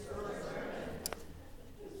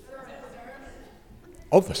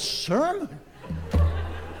Oh, the sermon?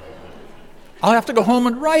 I'll have to go home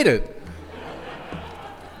and write it.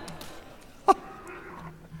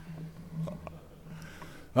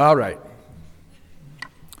 All right.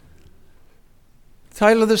 The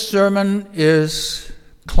title of the sermon is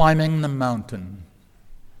Climbing the Mountain.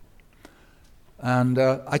 And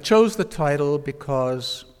I chose the title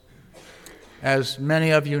because, as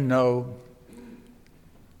many of you know,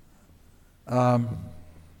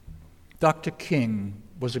 Dr. King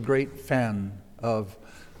was a great fan of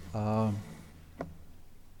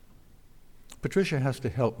Patricia has to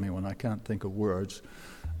help me when I can't think of words.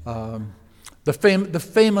 The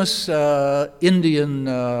famous Indian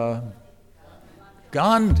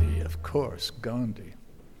Gandhi, of course, Gandhi.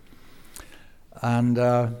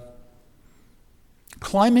 And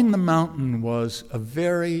climbing the mountain was a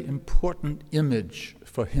very important image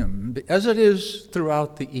for him, as it is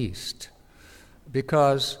throughout the East,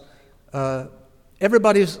 because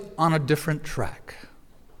everybody's on a different track.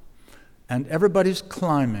 And everybody's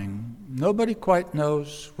climbing. Nobody quite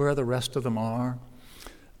knows where the rest of them are.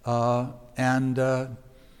 And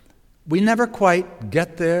we never quite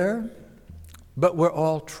get there, but we're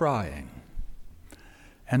all trying.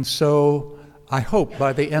 And so I hope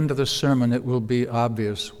by the end of the sermon it will be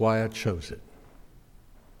obvious why I chose it.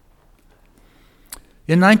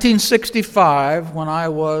 In 1965, when I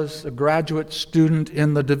was a graduate student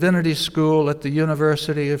in the Divinity School at the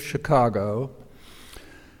University of Chicago,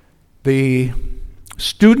 the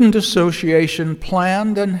Student Association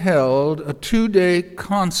planned and held a 2-day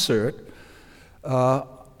concert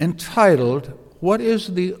entitled, What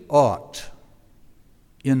is the Ought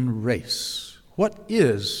in Race? What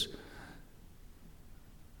is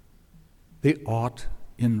the ought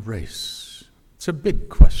in race? It's a big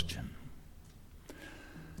question.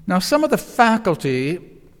 Now, some of the faculty,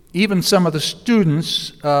 even some of the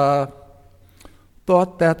students, thought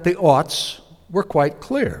that the oughts were quite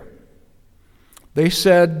clear. They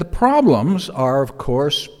said the problems are, of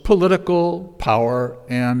course, political power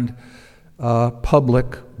and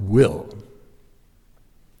public will.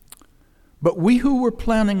 But we who were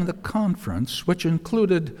planning the conference, which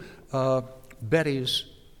included Betty's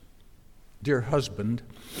dear husband,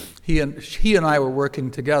 he and I were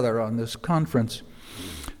working together on this conference,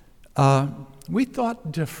 we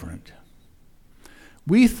thought different.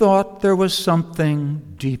 We thought there was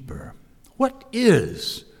something deeper. What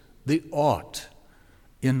is the ought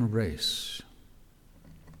in race?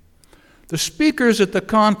 The speakers at the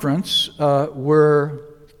conference were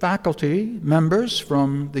faculty members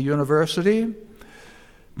from the university.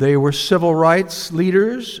 They were civil rights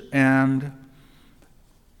leaders and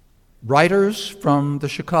writers from the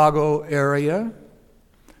Chicago area.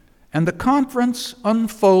 And the conference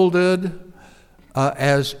unfolded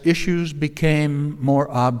as issues became more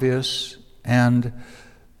obvious, and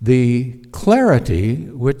the clarity,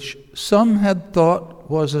 which some had thought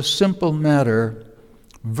was a simple matter,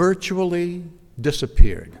 virtually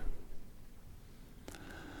disappeared.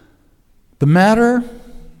 The matter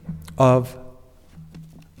of,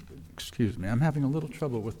 excuse me, I'm having a little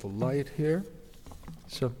trouble with the light here,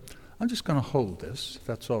 so I'm just going to hold this, if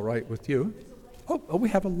that's all right with you. Oh, we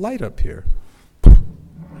have a light up here.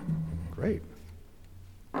 Great.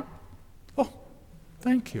 Oh,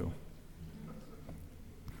 thank you.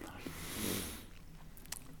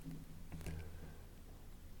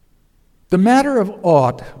 The matter of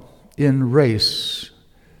ought in race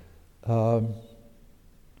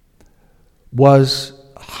was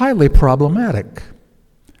highly problematic,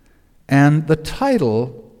 and the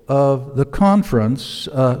title of the conference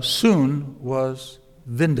soon was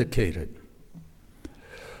vindicated.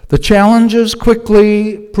 The challenges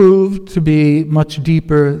quickly proved to be much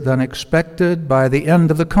deeper than expected. By the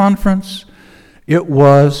end of the conference, it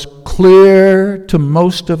was clear to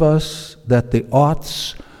most of us that the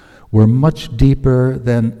oughts were much deeper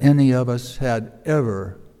than any of us had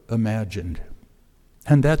ever imagined.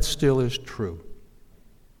 And that still is true.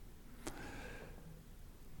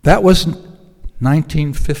 That was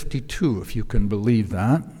 1952, if you can believe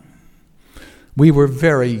that. We were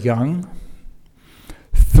very young.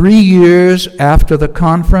 3 years after the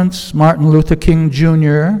conference, Martin Luther King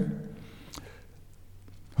Jr.,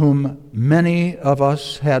 whom many of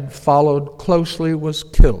us had followed closely, was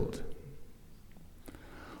killed.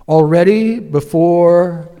 Already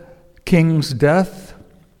before King's death,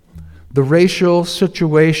 the racial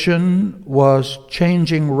situation was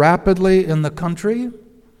changing rapidly in the country,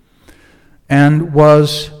 and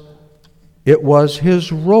it was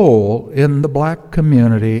his role in the black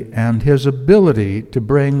community and his ability to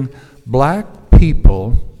bring black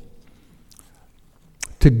people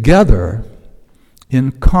together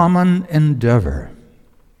in common endeavor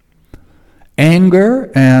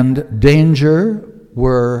Anger and danger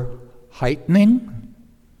were heightening.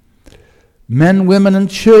 Men, women, and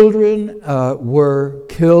children were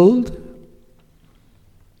killed.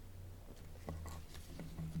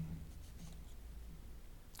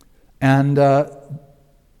 And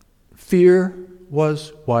fear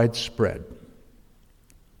was widespread.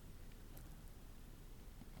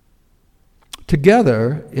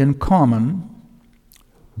 Together, in common,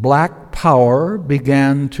 black power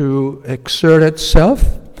began to exert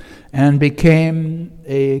itself and became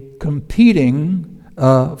a competing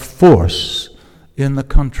force in the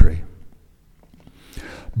country.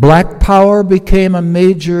 Black power became a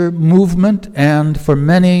major movement, and for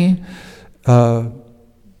many,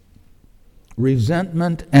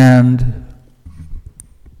 resentment and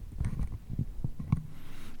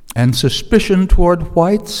suspicion toward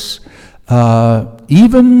whites,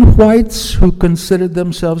 even whites who considered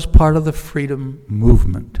themselves part of the freedom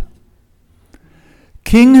movement.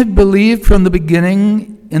 King had believed from the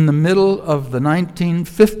beginning, in the middle of the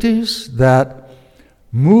 1950s, that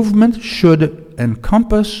movement should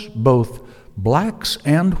encompass both blacks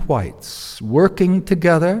and whites working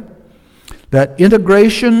together, that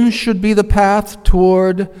integration should be the path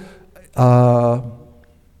toward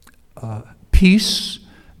peace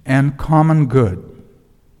and common good.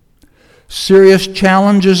 Serious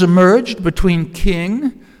challenges emerged between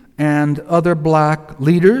King and other black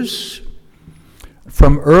leaders.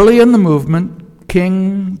 From early in the movement,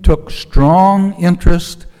 King took strong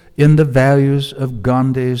interest in the values of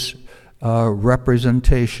Gandhi's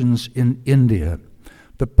representations in India,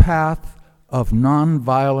 the path of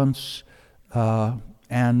nonviolence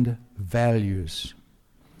and values.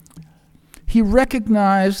 He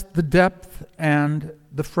recognized the depth and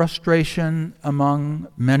the frustration among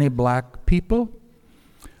many black people,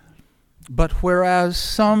 but whereas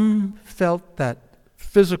some felt that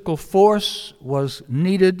physical force was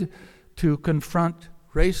needed to confront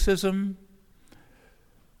racism,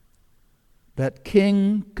 that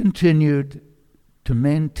King continued to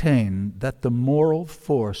maintain that the moral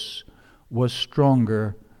force was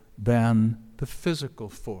stronger than the physical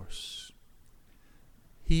force.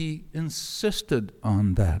 He insisted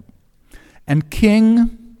on that. And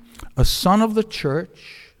King, a son of the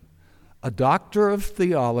church, a doctor of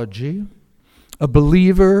theology, a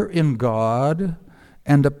believer in God,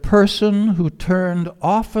 and a person who turned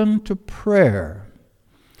often to prayer,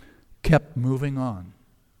 kept moving on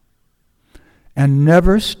and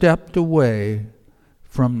never stepped away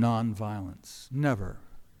from nonviolence. Never.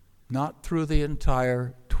 Not through the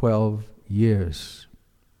entire 12 years.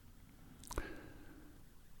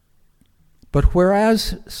 But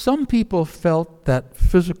whereas some people felt that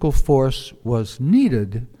physical force was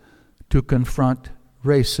needed to confront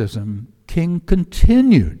racism, King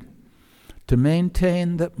continued to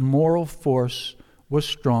maintain that moral force was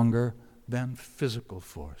stronger than physical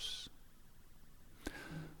force.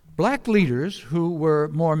 Black leaders who were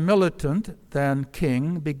more militant than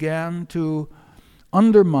King began to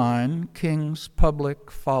undermine King's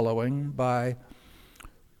public following by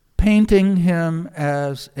painting him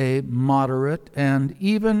as a moderate and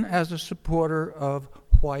even as a supporter of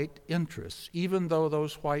white interests, even though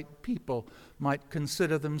those white people might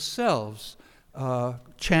consider themselves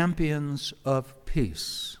champions of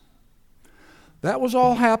peace. That was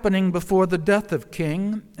all happening before the death of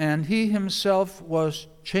King, and he himself was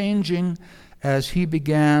changing as he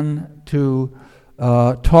began to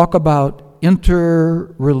talk about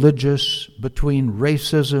interreligious between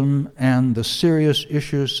racism and the serious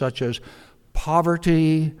issues such as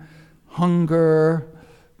poverty, hunger,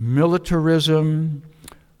 militarism.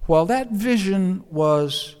 While that vision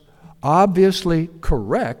was obviously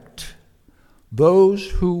correct, those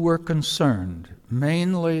who were concerned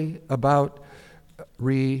mainly about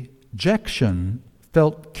rejection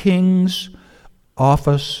felt King's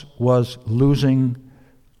office was losing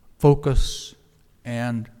focus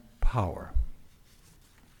and power.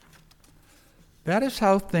 That is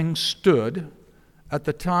how things stood at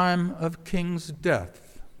the time of King's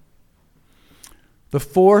death. The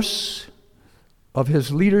force of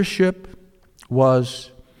his leadership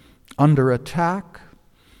was under attack,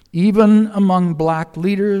 even among black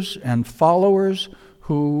leaders and followers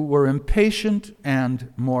who were impatient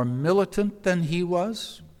and more militant than he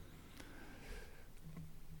was.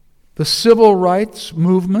 The civil rights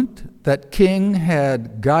movement that King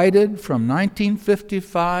had guided from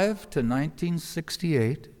 1955 to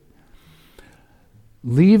 1968,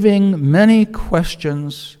 leaving many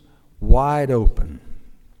questions wide open.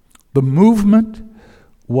 The movement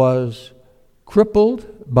was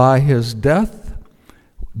crippled by his death.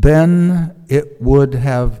 Then it would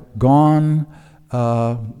have gone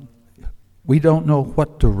We don't know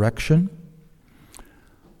what direction.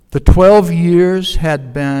 The 12 years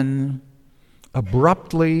had been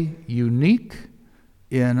abruptly unique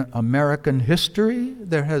in American history.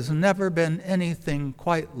 There has never been anything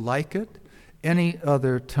quite like it any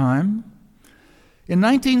other time. In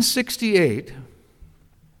 1968,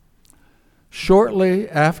 shortly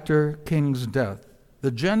after King's death,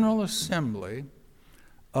 the General Assembly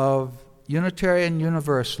of Unitarian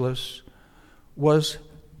Universalists was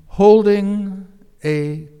holding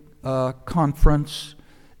a conference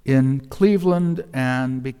in Cleveland,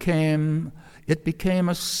 and it became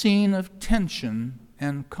a scene of tension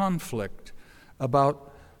and conflict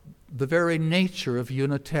about the very nature of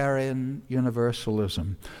Unitarian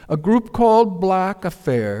Universalism. A group called Black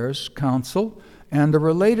Affairs Council and a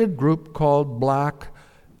related group called Black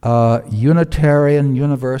Unitarian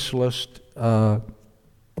Universalist,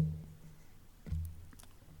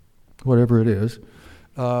 whatever it is,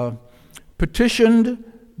 petitioned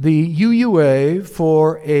the UUA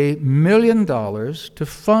for $1 million to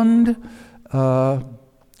fund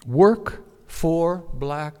work for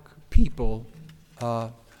black people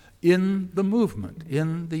in the movement,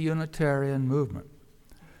 in the Unitarian movement.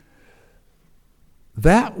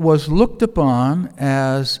 That was looked upon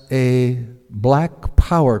as a black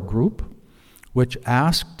power group which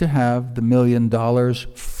asked to have the $1 million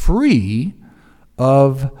free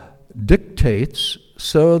of dictates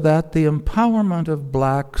so that the empowerment of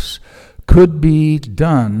blacks could be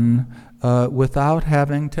done without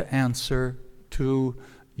having to answer to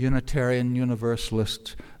Unitarian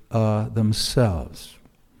Universalists themselves.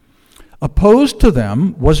 Opposed to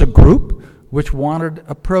them was a group which wanted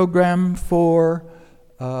a program for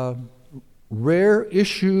rare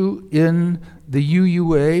issue in the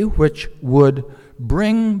UUA, which would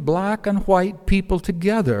bring black and white people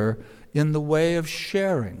together in the way of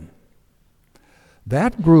sharing.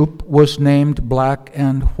 That group was named Black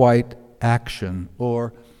and White Action,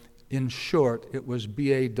 or in short, it was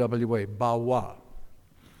BAWA, BAWA.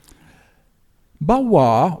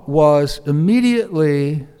 BAWA was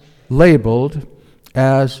immediately labeled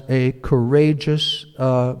as a courageous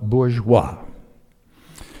bourgeois.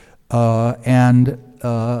 And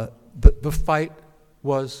the fight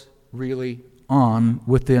was really on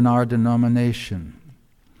within our denomination.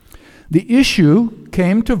 The issue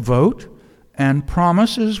came to vote, and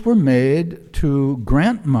promises were made to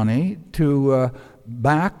grant money to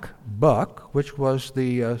back Buck, which was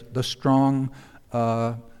the strong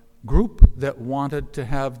group that wanted to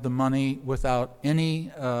have the money without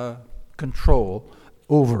any control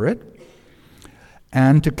over it,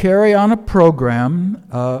 and to carry on a program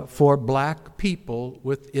for black people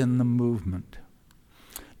within the movement,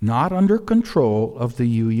 not under control of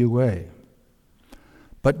the UUA,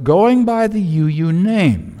 but going by the UU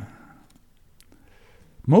name.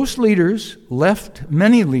 Many leaders left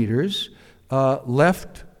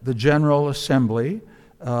the General Assembly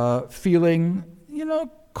feeling,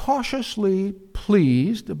 cautiously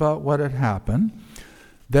pleased about what had happened,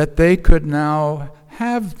 that they could now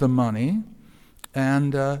have the money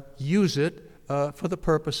and use it for the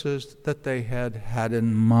purposes that they had had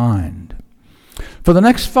in mind. For the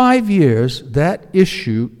next 5 years, that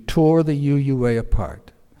issue tore the UUA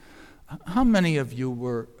apart. How many of you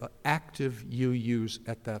were active UUs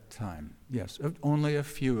at that time? Yes, only a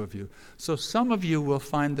few of you. So some of you will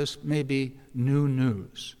find this maybe new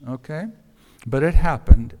news, okay? But it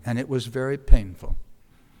happened, and it was very painful.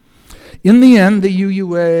 In the end, the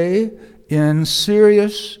UUA, in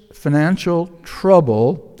serious financial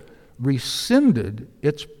trouble, rescinded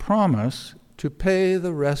its promise to pay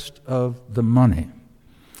the rest of the money,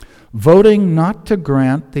 voting not to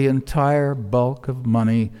grant the entire bulk of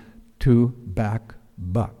money to back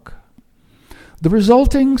Buck. The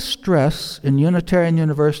resulting stress in Unitarian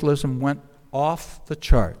Universalism went off the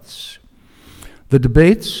charts. The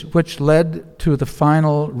debates which led to the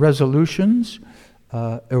final resolutions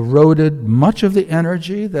eroded much of the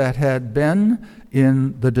energy that had been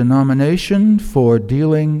in the denomination for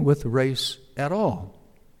dealing with race at all.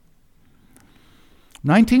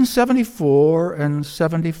 1974 and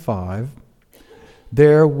 75,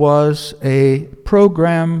 there was a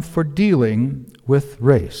program for dealing with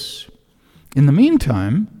race. In the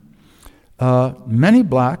meantime, many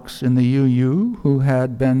blacks in the UU who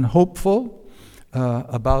had been hopeful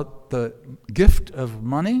about the gift of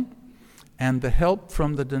money and the help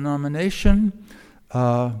from the denomination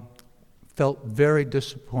felt very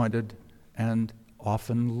disappointed and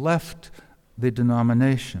often left the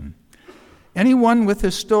denomination. Anyone with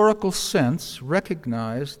historical sense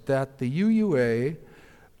recognized that the UUA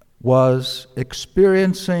was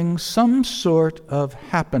experiencing some sort of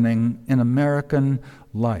happening in American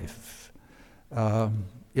life.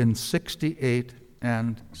 in 68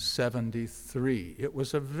 and 73. It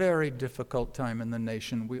was a very difficult time in the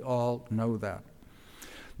nation. We all know that.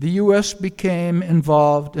 The U.S. became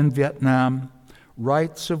involved in Vietnam.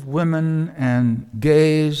 Rights of women and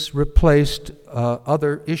gays replaced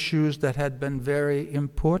other issues that had been very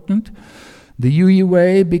important. The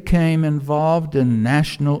UUA became involved in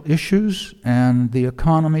national issues, and the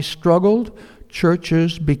economy struggled.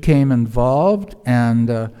 Churches became involved,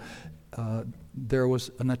 and there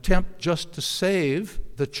was an attempt just to save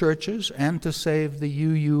the churches and to save the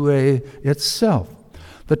UUA itself.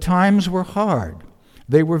 The times were hard.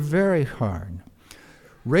 They were very hard.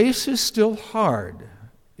 Race is still hard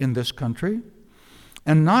in this country,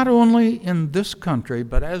 and not only in this country,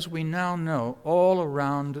 but as we now know, all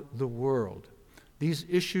around the world. These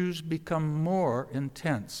issues become more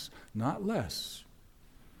intense, not less.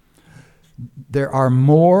 There are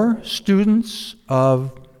more students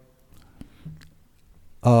of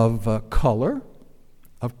color,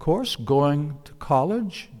 of course, going to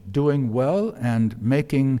college, doing well, and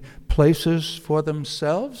making places for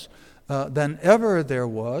themselves than ever there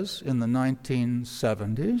was in the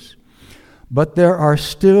 1970s. But there are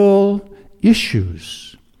still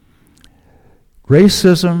issues.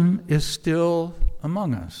 Racism is still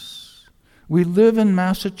among us. We live in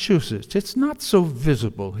Massachusetts. It's not so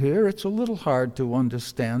visible here. It's a little hard to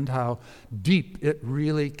understand how deep it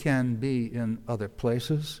really can be in other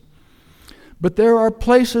places. But there are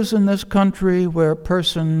places in this country where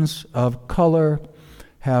persons of color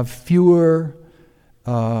have fewer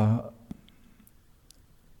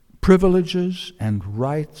privileges and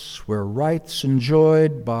rights, where rights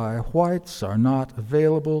enjoyed by whites are not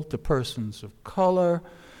available to persons of color,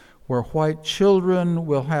 where white children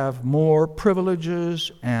will have more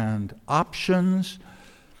privileges and options.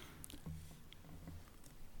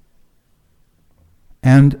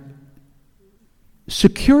 And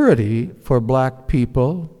security for black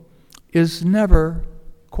people is never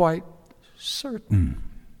quite certain.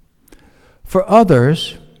 For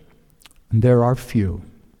others, there are few.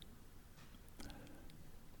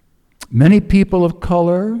 Many people of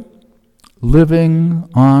color living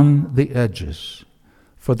on the edges.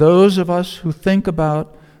 For those of us who think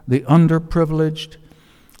about the underprivileged,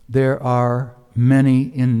 there are many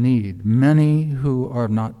in need, many who are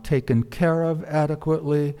not taken care of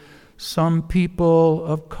adequately. Some people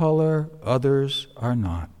of color, others are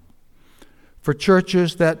not. For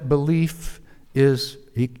churches, that belief is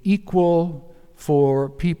equal for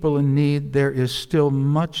people in need. There is still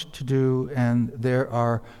much to do, and there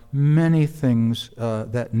are many things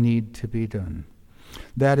that need to be done.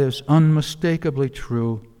 That is unmistakably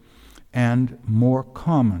true and more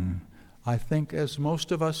common, I think, as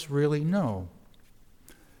most of us really know.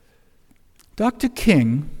 Dr.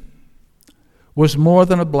 King was more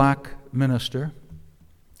than a black minister.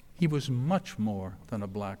 He was much more than a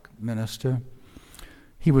black minister.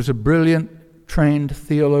 He was a brilliant, trained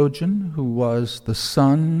theologian who was the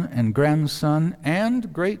son and grandson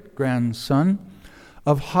and great-grandson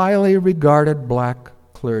of highly regarded black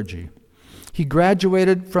clergy. He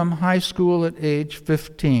graduated from high school at age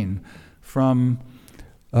 15, from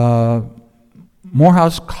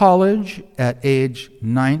Morehouse College at age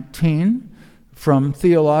 19, from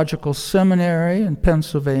Theological Seminary in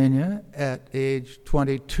Pennsylvania at age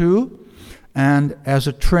 22, and as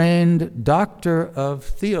a trained doctor of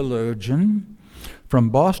theologian from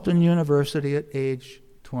Boston University at age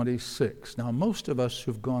 26. Now, most of us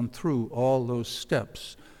who've gone through all those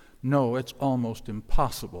steps know it's almost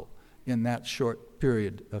impossible in that short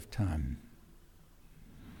period of time.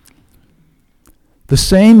 The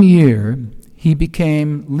same year, he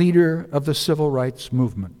became leader of the civil rights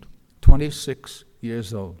movement, 26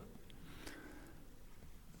 years old.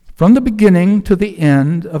 From the beginning to the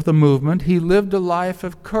end of the movement, he lived a life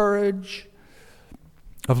of courage,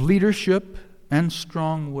 of leadership, and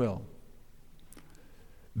strong will.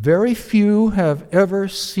 Very few have ever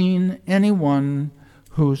seen anyone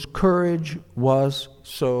whose courage was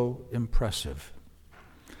so impressive.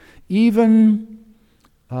 Even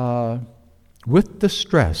with the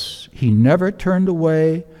stress, he never turned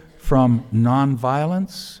away from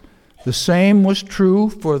nonviolence. The same was true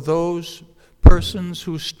for those persons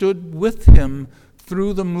who stood with him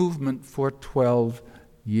through the movement for 12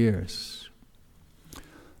 years.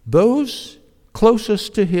 Those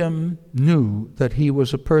closest to him knew that he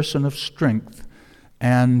was a person of strength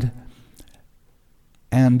and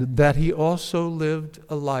that he also lived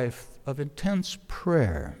a life of intense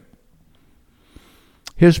prayer.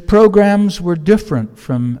 His programs were different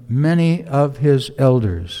from many of his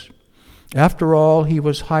elders. After all, he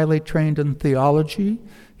was highly trained in theology.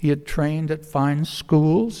 He had trained at fine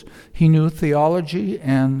schools. He knew theology,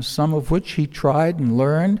 and some of which he tried and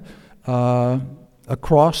learned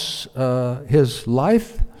across his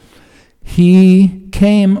life. He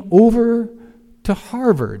came over to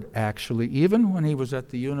Harvard, actually, even when he was at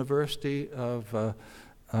the University of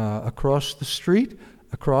across the street,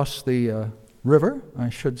 across the river, I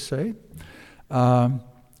should say,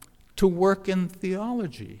 to work in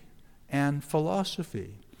theology and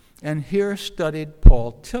philosophy. And here studied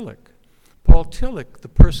Paul Tillich. Paul Tillich, the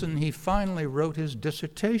person he finally wrote his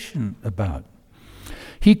dissertation about.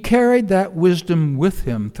 He carried that wisdom with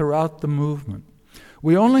him throughout the movement.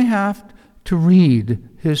 We only have to read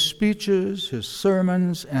his speeches, his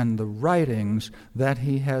sermons, and the writings that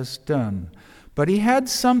he has done. But he had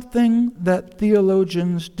something that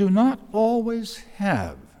theologians do not always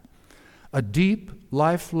have: a deep,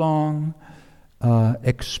 lifelong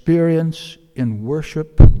experience in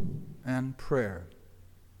worship and prayer.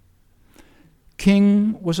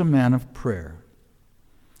 King was a man of prayer.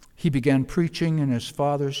 He began preaching in his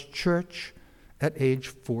father's church at age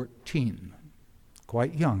 14,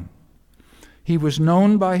 quite young. He was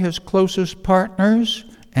known by his closest partners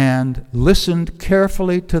and listened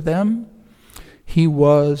carefully to them. He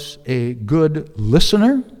was a good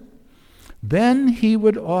listener. Then he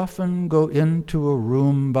would often go into a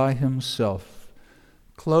room by himself,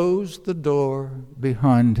 close the door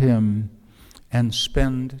behind him, and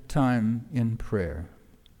spend time in prayer.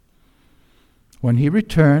 When he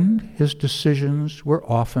returned, his decisions were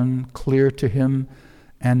often clear to him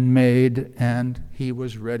and made, and he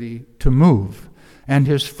was ready to move. And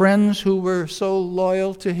his friends who were so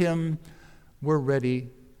loyal to him were ready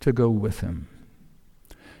to go with him.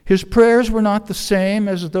 His prayers were not the same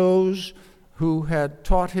as those who had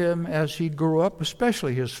taught him as he grew up,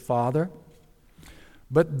 especially his father,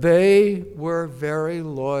 but they were very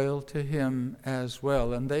loyal to him as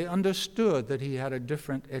well, and they understood that he had a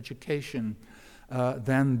different education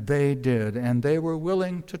than they did, and they were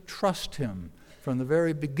willing to trust him from the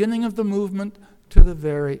very beginning of the movement to the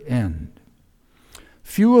very end.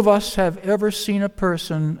 Few of us have ever seen a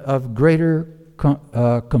person of greater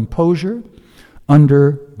composure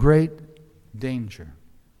under great danger.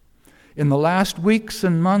 In the last weeks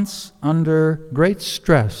and months, under great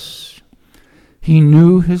stress, he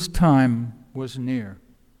knew his time was near.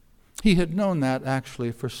 He had known that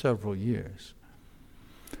actually for several years.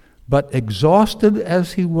 But exhausted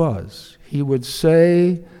as he was, he would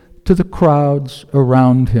say to the crowds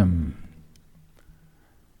around him,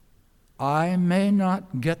 "I may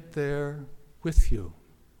not get there with you,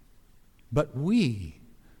 but we,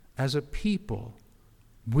 as a people,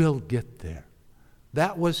 will get there."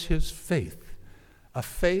 That was his faith, a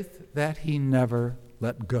faith that he never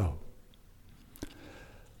let go.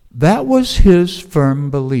 That was his firm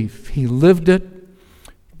belief. He lived it.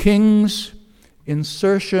 King's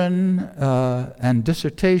insertion and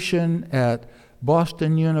dissertation at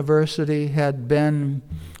Boston University had been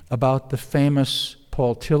about the famous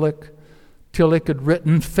Paul Tillich. Tillich had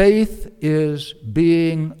written, "Faith is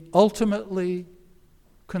being ultimately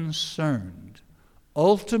concerned."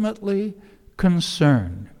 Ultimately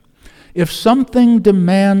concerned. If something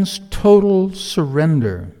demands total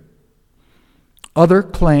surrender, other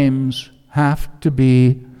claims have to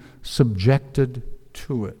be subjected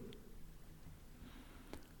to it.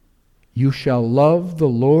 "You shall love the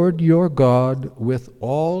Lord your God with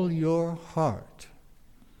all your heart."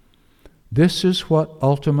 This is what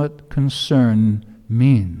ultimate concern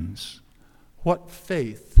means, what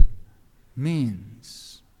faith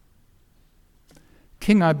means.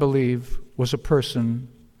 King, I believe, was a person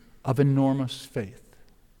of enormous faith,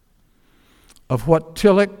 of what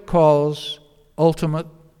Tillich calls ultimate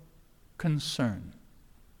concern.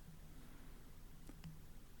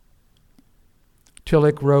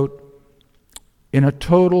 Tillich wrote, "In a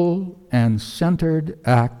total and centered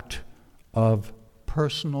act of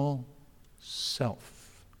personal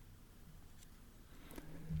self."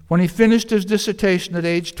 When he finished his dissertation at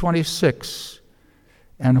age 26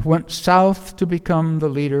 and went south to become the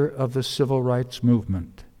leader of the civil rights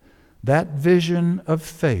movement, that vision of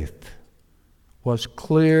faith was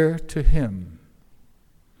clear to him,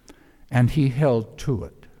 and he held to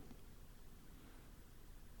it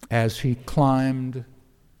as he climbed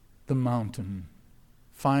the mountain,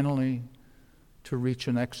 finally to reach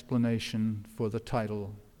an explanation for the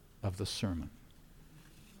title of the sermon.